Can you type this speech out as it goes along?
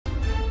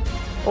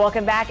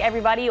Welcome back,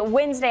 everybody.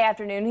 Wednesday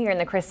afternoon here in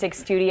the Christi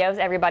studios,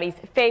 everybody's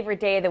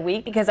favorite day of the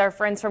week, because our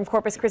friends from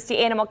Corpus Christi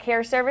Animal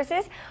Care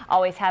Services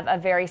always have a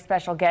very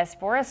special guest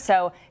for us.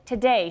 So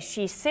today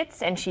she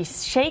sits and she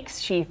shakes,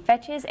 she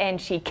fetches and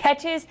she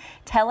catches.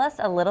 Tell us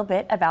a little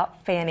bit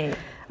about Fannie.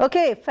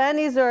 Okay,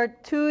 Fannie's our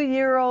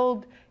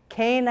 2-year-old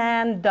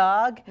canine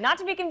dog. Not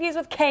to be confused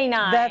with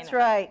canine. That's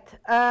right.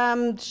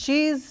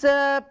 She's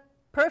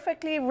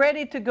perfectly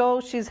ready to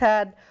go. She's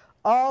had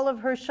all of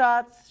her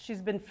shots.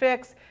 She's been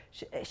fixed.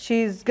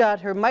 She's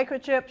got her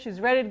microchip. She's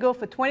ready to go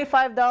for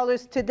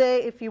 $25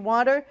 today if you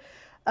want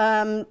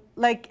her.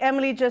 Like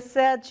Emily just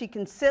said, she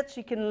can sit,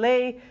 she can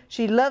lay.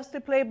 She loves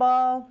to play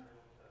ball.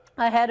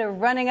 I had her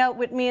running out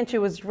with me and she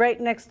was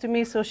right next to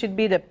me, so she'd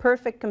be the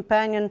perfect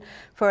companion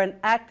for an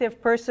active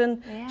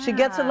person. Yeah. She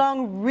gets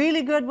along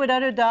really good with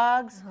other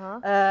dogs.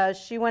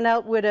 She went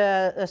out with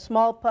a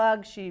small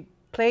pug. She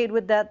played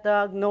with that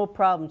dog, no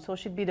problem. So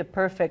she'd be the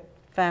perfect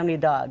family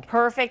dog.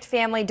 Perfect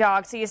family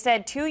dog. So you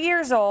said 2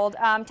 years old.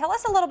 Tell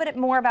us a little bit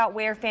more about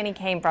where Fannie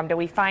came from. Did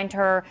we find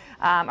her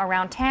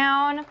around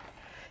town?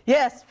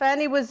 Yes,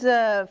 Fannie was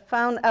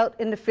found out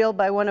in the field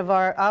by one of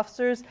our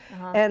officers,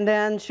 and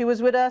then she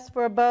was with us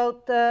for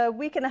about a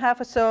week and a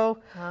half or so.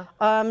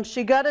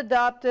 She got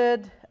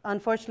adopted.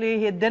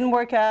 Unfortunately, it didn't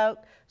work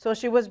out, so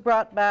she was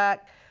brought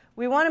back.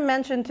 We want to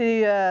mention to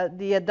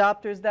the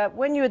adopters that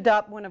when you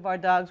adopt one of our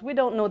dogs, we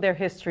don't know their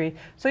history.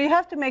 So you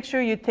have to make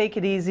sure you take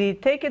it easy,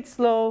 take it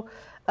slow.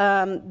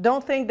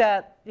 Don't think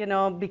that, you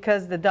know,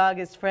 because the dog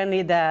is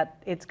friendly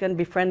that it's going to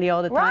be friendly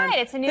all the time. Right,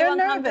 it's a new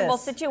uncomfortable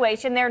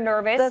situation. They're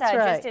nervous,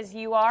 just as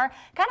you are.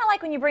 Kind of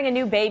like when you bring a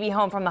new baby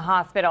home from the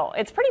hospital.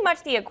 It's pretty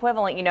much the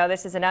equivalent. You know,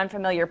 this is an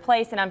unfamiliar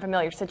place, an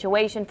unfamiliar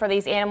situation for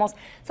these animals,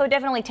 so it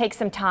definitely takes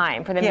some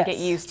time for them to get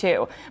used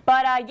to.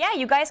 But yeah,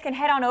 you guys can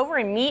head on over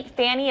and meet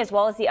Fannie as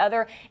well as the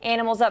other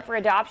animals up for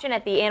adoption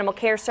at the Animal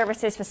Care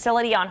Services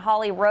facility on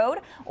Holly Road,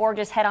 or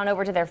just head on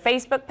over to their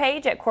Facebook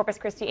page at Corpus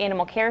Christi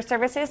Animal Care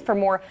Services for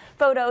more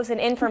photos and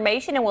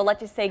information. And we'll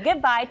let you say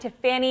goodbye to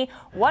Fannie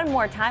one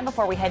more time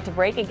before we head to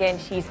break. Again,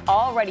 she's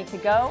all ready to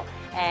go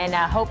and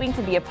hoping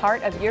to be a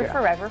part of your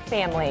forever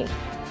family.